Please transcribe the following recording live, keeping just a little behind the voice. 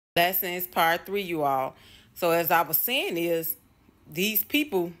Lessons part 3, you all. So as I was saying is these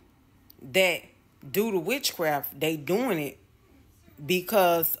people that do the witchcraft, they doing it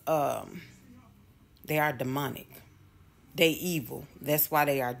because they are demonic. They evil. That's why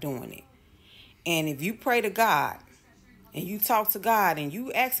they are doing it. And if you pray to God and you talk to God and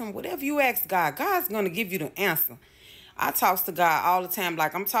you ask him whatever you ask God, God's going to give you the answer. I talk to God all the time.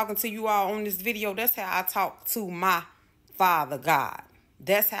 Like I'm talking to you all on this video. That's how I talk to my Father God.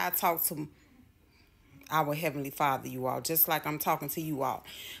 That's how I talk to our Heavenly Father, you all, just like I'm talking to you all.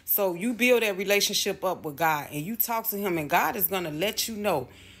 So you build that relationship up with God and you talk to him, and God is going to let you know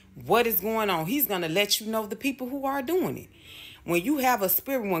what is going on. He's going to let you know the people who are doing it. When you have a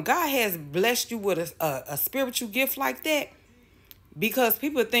spirit, when God has blessed you with a spiritual gift like that, because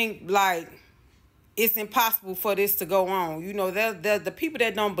people think like it's impossible for this to go on. You know, the people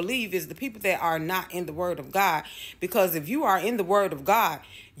that don't believe is the people that are not in the Word of God. Because if you are in the Word of God,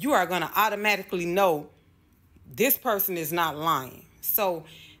 you are going to automatically know this person is not lying. So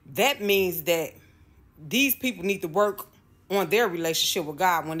that means that these people need to work on their relationship with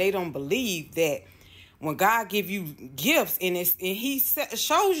God when they don't believe that when God give you gifts and he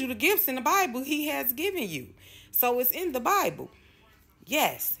shows you the gifts in the Bible he has given you. So it's in the Bible.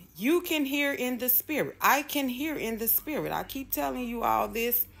 Yes, you can hear in the spirit. I can hear in the spirit. I keep telling you all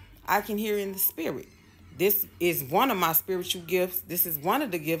this. I can hear in the spirit. This is one of my spiritual gifts. This is one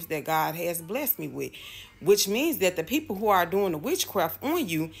of the gifts that God has blessed me with, which means that the people who are doing the witchcraft on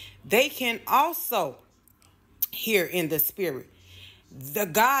you, they can also hear in the spirit. The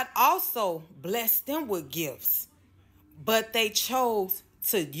God also blessed them with gifts, but they chose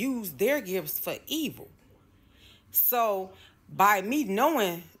to use their gifts for evil. So by me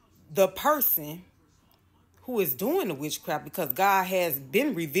knowing the person who is doing the witchcraft, because God has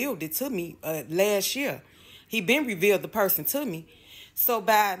been revealed it to me last year. He been revealed the person to me. So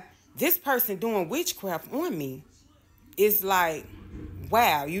by this person doing witchcraft on me, it's like,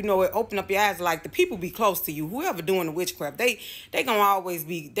 wow, you know, it opened up your eyes. Like the people be close to you, whoever doing the witchcraft, they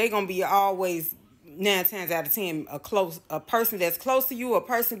gonna be always 9 times out of 10 a person that's close to you, a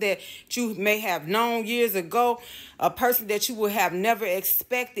person that you may have known years ago, a person that you would have never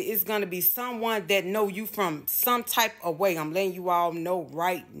expected. Is going to be someone that know you from some type of way. I'm letting you all know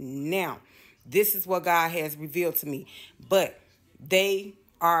right now. This is what God has revealed to me. But they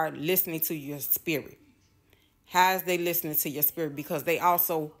are listening to your spirit. How is they listening to your spirit? Because they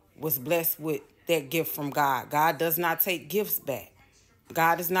also was blessed with that gift from God. God does not take gifts back.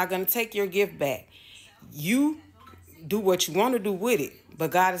 God is not going to take your gift back. You do what you want to do with it,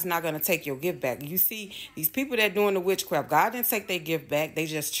 but God is not going to take your gift back. You see, these people that doing the witchcraft, God didn't take their gift back. They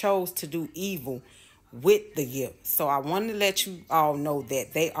just chose to do evil with the gift. So I want to let you all know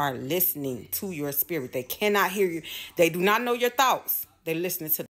that they are listening to your spirit. They cannot hear you. They do not know your thoughts. They're listening to